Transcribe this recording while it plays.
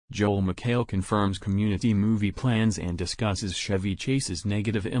Joel McHale confirms Community movie plans and discusses Chevy Chase's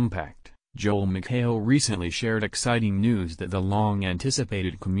negative impact. Joel McHale recently shared exciting news that the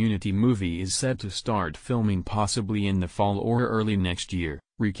long-anticipated Community movie is set to start filming possibly in the fall or early next year,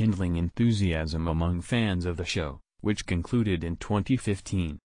 rekindling enthusiasm among fans of the show, which concluded in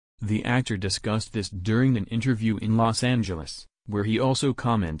 2015. The actor discussed this during an interview in Los Angeles, where he also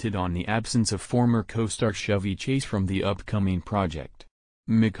commented on the absence of former co-star Chevy Chase from the upcoming project.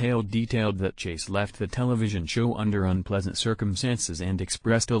 McHale detailed that Chase left the television show under unpleasant circumstances and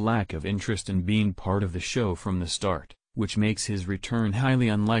expressed a lack of interest in being part of the show from the start, which makes his return highly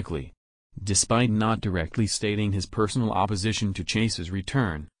unlikely. Despite not directly stating his personal opposition to Chase's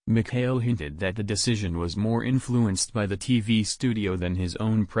return, McHale hinted that the decision was more influenced by the TV studio than his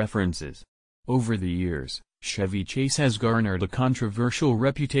own preferences. Over the years, Chevy Chase has garnered a controversial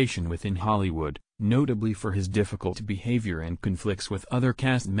reputation within Hollywood, notably for his difficult behavior and conflicts with other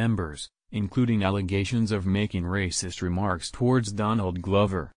cast members, including allegations of making racist remarks towards Donald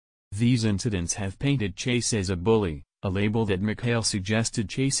Glover. These incidents have painted Chase as a bully, a label that McHale suggested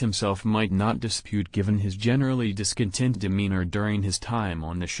Chase himself might not dispute given his generally discontent demeanor during his time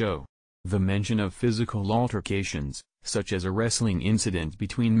on the show. The mention of physical altercations, such as a wrestling incident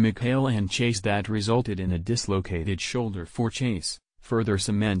between McHale and Chase that resulted in a dislocated shoulder for Chase, further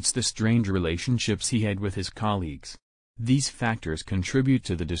cements the strained relationships he had with his colleagues. These factors contribute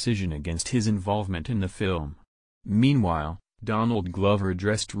to the decision against his involvement in the film. Meanwhile, Donald Glover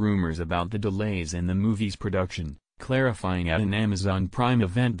addressed rumors about the delays in the movie's production, clarifying at an Amazon Prime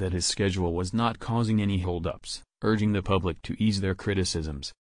event that his schedule was not causing any holdups, urging the public to ease their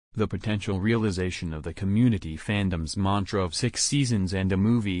criticisms. The potential realization of the Community fandom's mantra of 6 seasons and a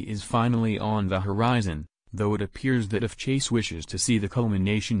movie is finally on the horizon, though it appears that if Chase wishes to see the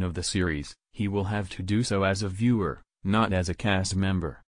culmination of the series, he will have to do so as a viewer, not as a cast member.